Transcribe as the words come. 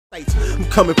I'm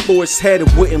coming for his head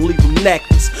and wouldn't leave him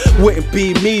necklace. Wouldn't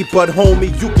be me, but homie,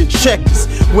 you can check this.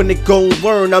 When they gon'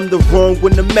 learn, I'm the wrong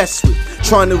one to mess with.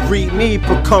 Trying to read me,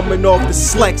 but coming off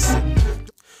dyslexic.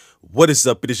 What is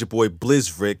up? It is your boy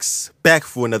Bliz back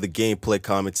for another gameplay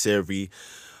commentary.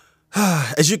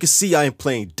 As you can see, I am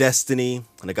playing Destiny,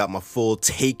 and I got my full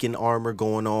Taken armor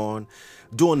going on.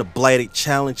 Doing the Blighted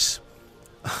challenge.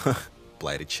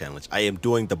 Blighted challenge. I am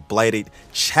doing the Blighted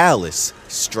Chalice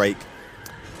strike.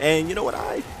 And you know what,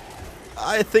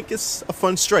 I think it's a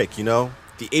fun strike, you know.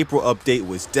 The April update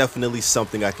was definitely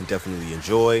something I can definitely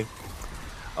enjoy.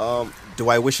 Do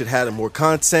I wish it had more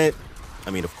content?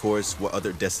 I mean, of course, what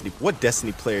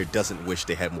Destiny player doesn't wish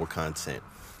they had more content?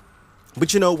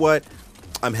 But you know what?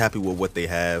 I'm happy with what they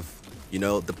have. You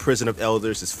know, the Prison of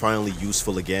Elders is finally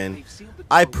useful again.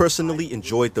 I personally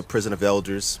enjoyed the Prison of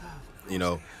Elders. You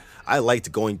know, I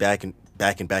liked going back and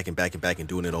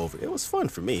doing it over. It was fun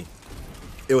for me.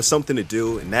 It was something to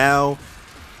do, and now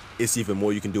it's even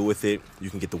more you can do with it. You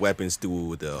can get the weapons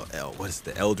through the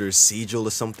the Elder's Sigil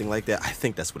or something like that. I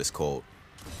think that's what it's called.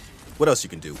 What else you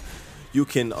can do? You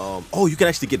can you can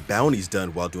actually get bounties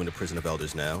done while doing the Prison of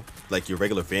Elders now, like your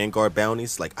regular Vanguard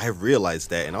bounties. Like, I realized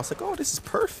that, and I was like, oh, this is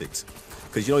perfect,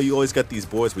 because you know you always got these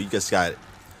boards where you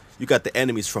got the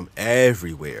enemies from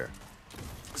everywhere.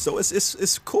 So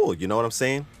it's cool. You know what I'm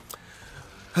saying?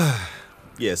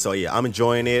 Yeah, so yeah, I'm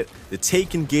enjoying it. The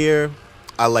Taken gear,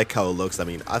 I like how it looks. I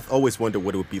mean, I've always wondered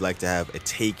what it would be like to have a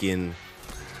Taken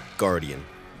Guardian.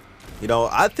 You know,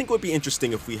 I think it would be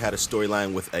interesting if we had a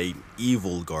storyline with an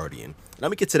evil Guardian. Let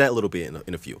me get to that a little bit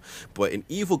in a few. But an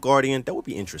evil Guardian, that would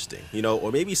be interesting. You know,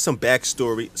 or maybe some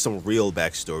backstory, some real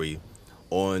backstory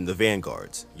on the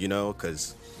Vanguards. You know,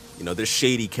 because, you know, they're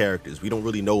shady characters. We don't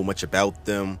really know much about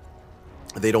them.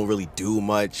 They don't really do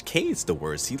much. Cade's the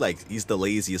worst. He's the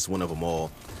laziest one of them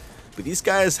all. But these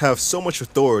guys have so much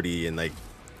authority, and like,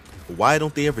 why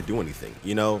don't they ever do anything?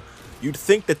 You know, you'd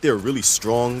think that they're really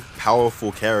strong,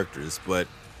 powerful characters, but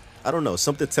I don't know.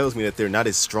 Something tells me that they're not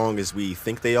as strong as we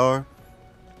think they are,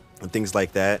 and things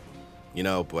like that. You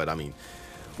know, but I mean,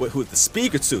 who the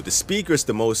Speaker too? The Speaker is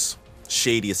the most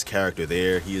shadiest character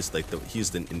there. He is like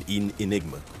an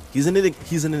enigma. He's an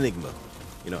enigma.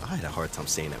 You know, I had a hard time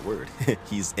saying that word.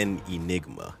 He's an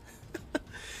enigma.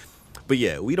 But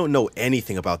yeah, we don't know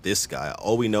anything about this guy.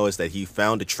 All we know is that he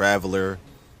found a traveler,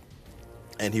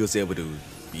 and he was able to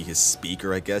be his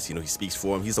speaker, I guess. You know, he speaks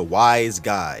for him. He's a wise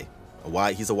guy.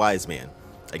 He's a wise man.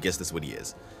 I guess that's what he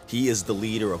is. He is the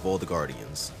leader of all the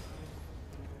Guardians.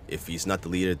 If he's not the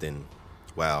leader, then,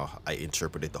 wow, I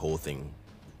interpreted the whole thing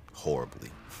horribly.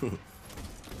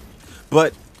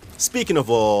 But speaking of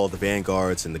all the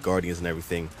Vanguards and the Guardians and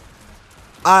everything,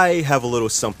 I have a little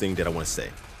something that I want to say.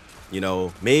 You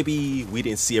know, maybe we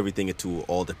didn't see everything into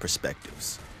all the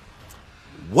perspectives.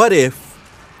 What if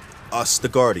us, the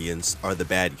Guardians, are the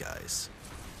bad guys?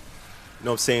 You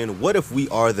know what I'm saying? What if we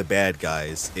are the bad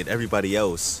guys and everybody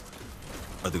else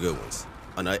are the good ones?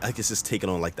 And I guess it's taking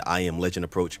on like the I Am Legend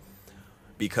approach.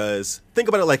 Because think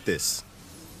about it like this.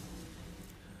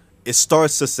 It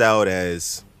starts us out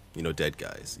as, you know, dead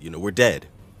guys. You know, we're dead,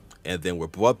 and then we're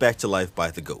brought back to life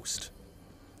by the ghost.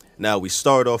 Now, we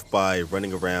start off by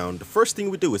running around. The first thing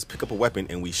we do is pick up a weapon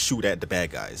and we shoot at the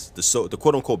bad guys, the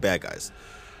quote-unquote bad guys.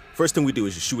 First thing we do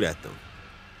is you shoot at them.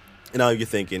 And now you're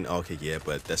thinking, okay, yeah,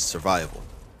 but that's survival.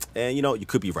 And, you know, you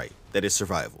could be right. That is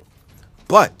survival.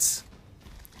 But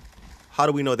how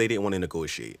do we know they didn't want to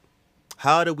negotiate?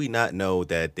 How do we not know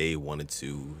that they wanted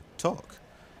to talk?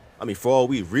 I mean, for all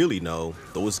we really know,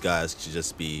 those guys should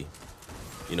just be,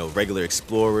 you know, regular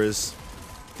explorers.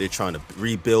 They're trying to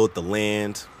rebuild the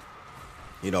land.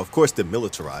 You know, of course, they're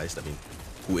militarized. I mean,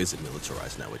 who isn't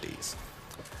militarized nowadays?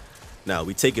 Now,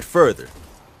 we take it further.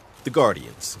 The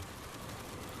Guardians.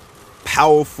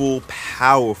 Powerful,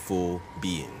 powerful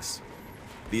beings.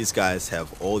 These guys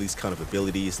have all these kind of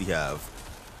abilities. You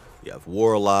have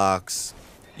warlocks.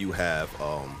 You have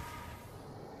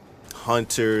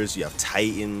hunters, you have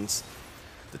titans.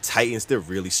 The titans, they're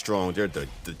really strong. They're the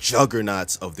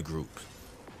juggernauts of the group.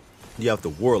 You have the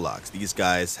warlocks. These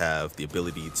guys have the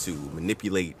ability to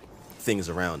manipulate things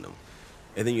around them.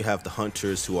 And then you have the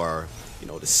hunters, who are, you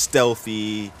know, the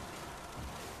stealthy,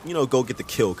 you know, go get the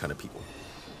kill kind of people.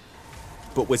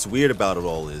 But what's weird about it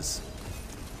all is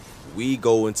we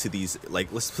go into these,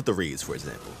 like, let's put the raids, for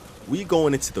example. We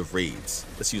going into the raids.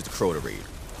 Let's use the Crota raid.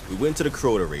 We went to the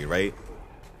Crota raid, right?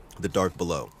 The Dark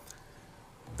Below.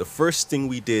 The first thing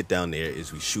we did down there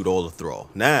is we shoot all the Thrall.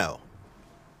 Now,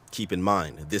 keep in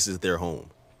mind, this is their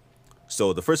home.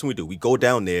 So the first thing we do, we go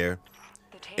down there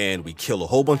and we kill a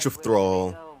whole bunch of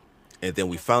Thrall, and then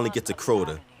we finally get to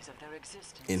Crota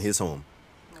in his home.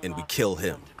 and we kill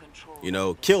him. You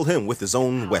know, kill him with his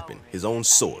own weapon, his own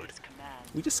sword.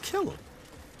 We just kill him.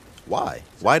 Why?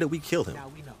 Why did we kill him?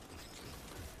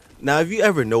 Now, have you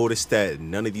ever noticed that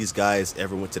none of these guys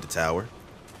ever went to the tower?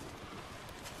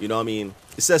 You know what I mean?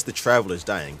 It says the traveler's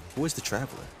dying. Who is the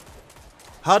traveler?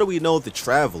 How do we know the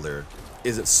traveler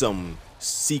isn't some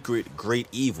secret great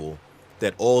evil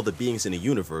that all the beings in the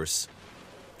universe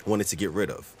wanted to get rid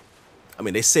of? I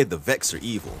mean, they say the Vex are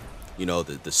evil. You know,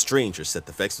 the stranger said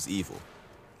the Vex was evil.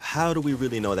 How do we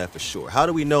really know that for sure? How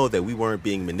do we know that we weren't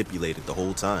being manipulated the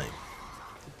whole time?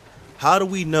 How do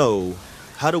we know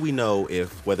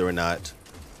if whether or not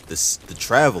the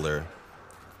traveler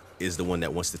is the one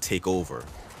that wants to take over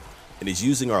and is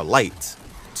using our light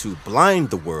to blind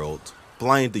the world,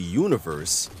 blind the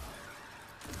universe,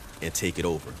 and take it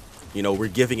over? You know, we're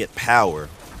giving it power.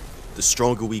 The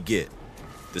stronger we get,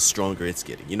 the stronger it's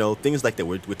getting. You know, things like that.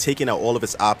 We're taking out all of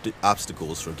its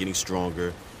obstacles from getting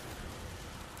stronger.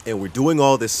 And we're doing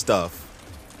all this stuff.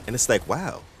 And it's like,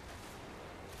 wow.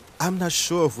 I'm not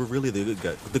sure if we're really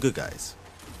the good guys.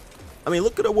 I mean,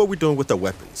 look at what we're doing with our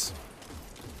weapons.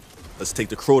 Let's take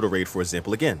the Crota raid, for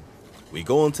example, again. We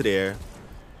go into there.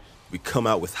 We come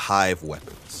out with hive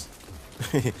weapons.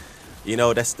 You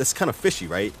know, that's kind of fishy,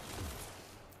 right?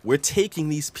 We're taking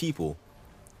these people,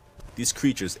 these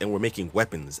creatures, and we're making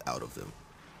weapons out of them.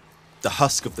 The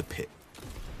husk of the pit.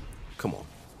 Come on.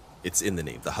 It's in the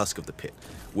name, the husk of the pit.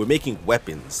 We're making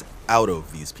weapons out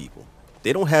of these people.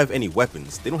 They don't have any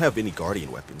weapons. They don't have any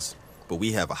guardian weapons. But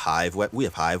we have hive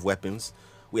weapons.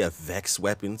 We have Vex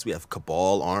weapons. We have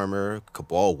Cabal armor,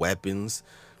 Cabal weapons.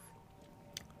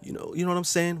 You know what I'm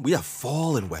saying? We have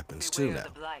fallen weapons too now.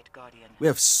 We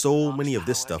have so many of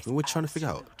this stuff, and we're trying to figure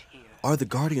out, are the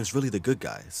Guardians really the good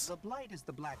guys? The Blight is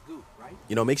the black goop, right?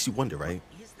 You know, it makes you wonder, right?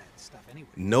 What is that stuff anyway?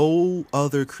 No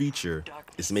other creature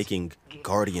is making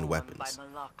Guardian weapons.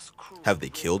 Have they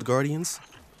killed Guardians?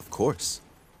 Of course.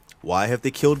 Why have they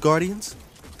killed Guardians?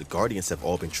 The Guardians have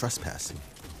all been trespassing.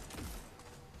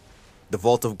 The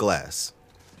Vault of Glass.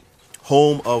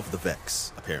 Home of the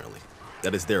Vex, apparently.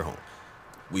 That is their home.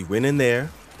 We went in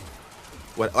there.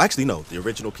 Well, actually, no. The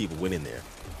original people went in there.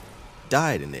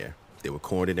 Died in there. They were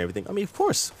cornered and everything. I mean, of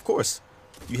course.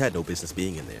 You had no business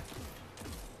being in there.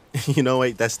 You know,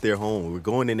 like, that's their home. We're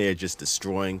going in there just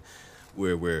destroying.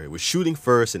 We're shooting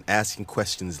first and asking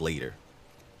questions later.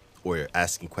 Or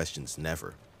asking questions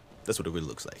never. That's what it really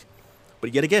looks like.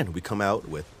 But yet again, we come out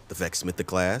with the Vex Mythic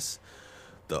Glass.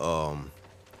 The,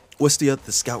 what's the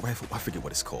scout rifle? I forget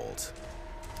what it's called.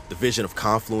 The Vision of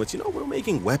Confluence. You know, we're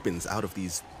making weapons out of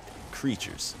these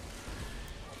creatures.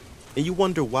 And you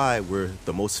wonder why we're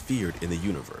the most feared in the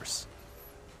universe.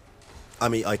 I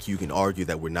mean, like, you can argue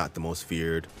that we're not the most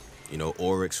feared. You know,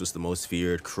 Oryx was the most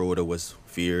feared. Crota was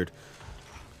feared.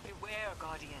 Beware,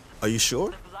 Guardian. Are you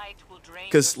sure? The blight will drain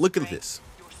Because your look at strength, this.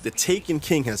 your The speed. Taken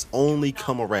King has only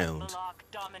come None around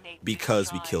Malak dominate because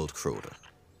this we shrine. killed Crota.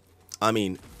 I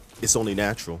mean, it's only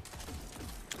natural.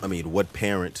 I mean, what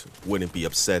parent wouldn't be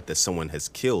upset that someone has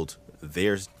killed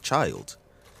their child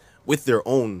with their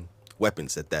own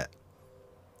weapons at that?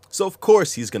 So of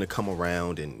course he's gonna come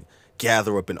around and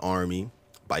gather up an army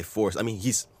by force. I mean,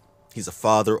 he's a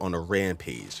father on a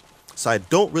rampage, so I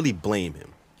don't really blame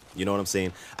him. You know what I'm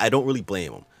saying? I don't really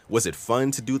blame him. Was it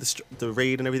fun to do the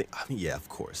raid and everything? I mean, yeah, of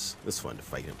course, it was fun to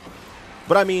fight him.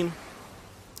 But I mean,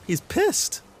 he's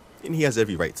pissed, and he has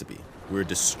every right to be. We're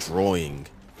destroying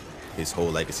his whole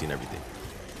legacy and everything.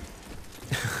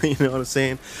 You know what I'm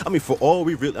saying? I mean, for all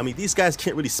we really, I mean, these guys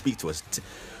can't really speak to us.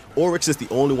 Oryx is the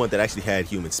only one that actually had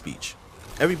human speech.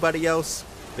 Everybody else,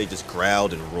 they just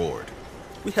growled and roared.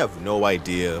 We have no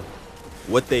idea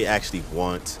what they actually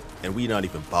want, and we're not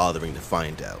even bothering to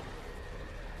find out.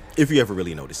 If you ever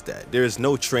really noticed that. There's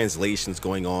no translations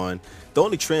going on. The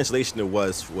only translation there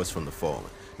was from the Fallen.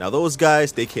 Now those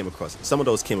guys, some of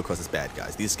those came across as bad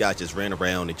guys. These guys just ran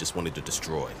around and just wanted to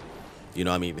destroy. You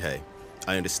know what I mean? Hey,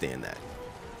 I understand that.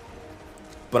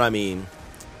 But I mean,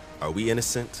 are we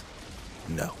innocent?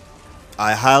 No.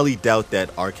 I highly doubt that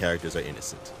our characters are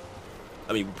innocent.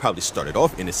 I mean, we probably started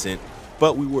off innocent,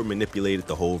 but we were manipulated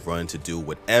the whole run to do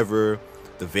whatever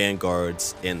the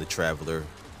Vanguards and the Traveler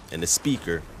and the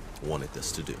Speaker wanted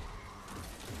us to do.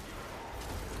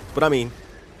 But I mean,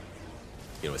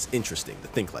 you know, it's interesting to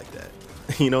think like that.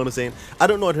 You know what I'm saying? I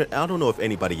don't know if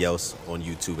anybody else on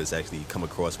YouTube has actually come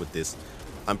across with this.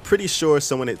 I'm pretty sure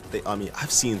I mean,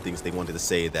 I've seen things they wanted to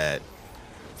say that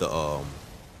the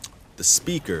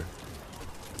Speaker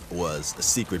was a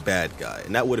secret bad guy,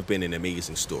 and that would have been an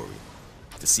amazing story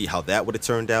to see how that would have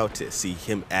turned out, to see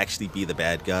him actually be the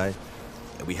bad guy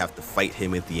and we have to fight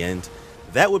him at the end.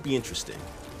 That would be interesting.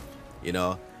 You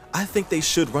know, I think they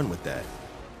should run with that,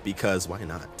 because why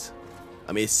not?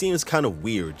 I mean, it seems kind of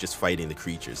weird just fighting the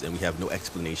creatures, and we have no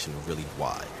explanation of really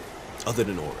why, other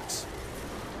than Oryx.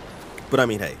 But I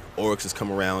mean, hey, Oryx has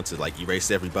come around to like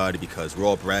erase everybody because we're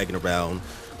all bragging around.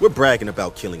 We're bragging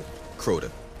about killing Crota.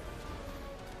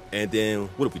 And then,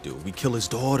 what do? We kill his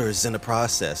daughters in the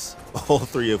process. All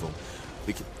 3 of them.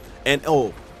 And,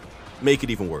 oh, make it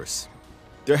even worse.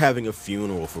 They're having a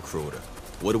funeral for Crota.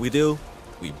 What do?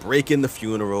 We break in the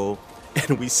funeral,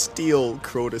 and we steal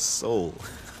Crota's soul.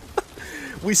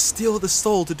 We steal the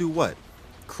soul to do what?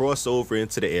 Cross over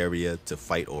into the area to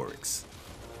fight Oryx.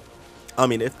 I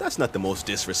mean, if that's not the most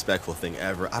disrespectful thing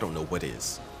ever, I don't know what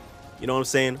is. You know what I'm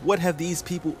saying? What have these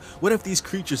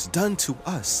creatures done to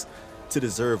us to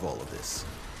deserve all of this?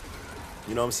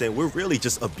 You know what I'm saying? We're really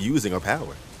just abusing our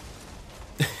power.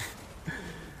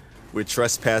 We're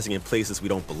trespassing in places we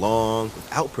don't belong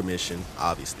without permission,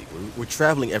 obviously. We're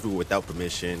traveling everywhere without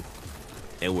permission,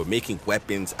 and we're making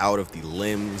weapons out of the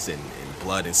limbs and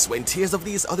blood and sweat and tears of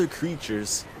these other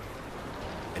creatures.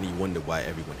 And you wonder why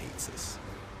everyone hates us.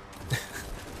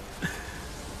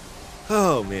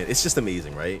 Oh man, it's just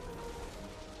amazing, right?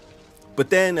 But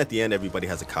then at the end, everybody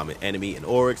has a common enemy in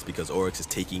Oryx because Oryx is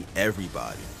taking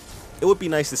everybody. It would be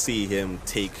nice to see him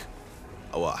take,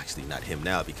 oh, well, actually not him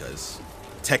now because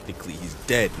technically he's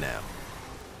dead now.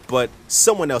 But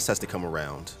someone else has to come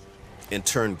around and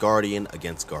turn Guardian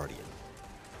against Guardian.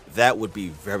 That would be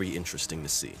very interesting to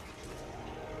see.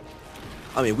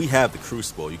 I mean, we have the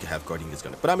Crucible. You can have Guardian against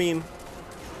Guardian, but I mean,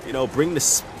 you know, bring the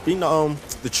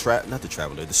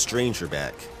stranger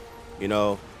back. You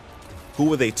know,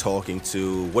 who are they talking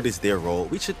to? What is their role?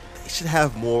 They should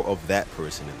have more of that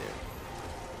person in there.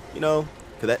 You know,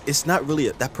 because it's not really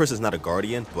that person's not a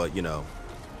guardian, but you know,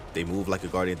 they move like a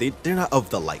guardian. They're not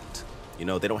of the light. You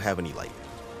know, they don't have any light.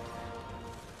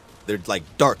 They're like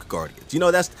dark guardians. You know,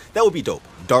 that would be dope.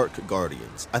 Dark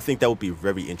guardians. I think that would be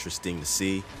very interesting to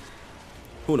see.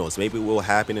 Who knows? Maybe it will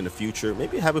happen in the future.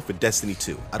 Maybe it happen for Destiny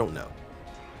 2. I don't know.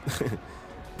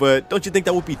 But don't you think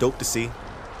that would be dope to see?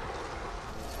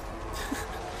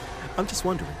 I'm just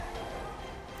wondering.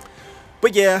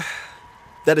 But yeah,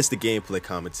 that is the gameplay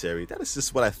commentary. That is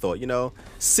just what I thought, you know,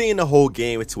 seeing the whole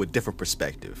game into a different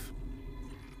perspective.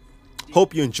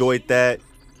 Hope you enjoyed that.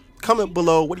 Comment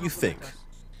below, what do you think?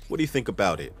 What do you think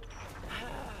about it?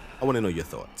 I want to know your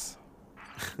thoughts.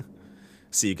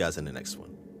 See you guys in the next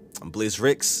one. I'm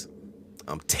Bliz,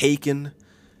 I'm taken,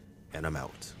 and I'm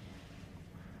out.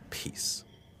 Peace.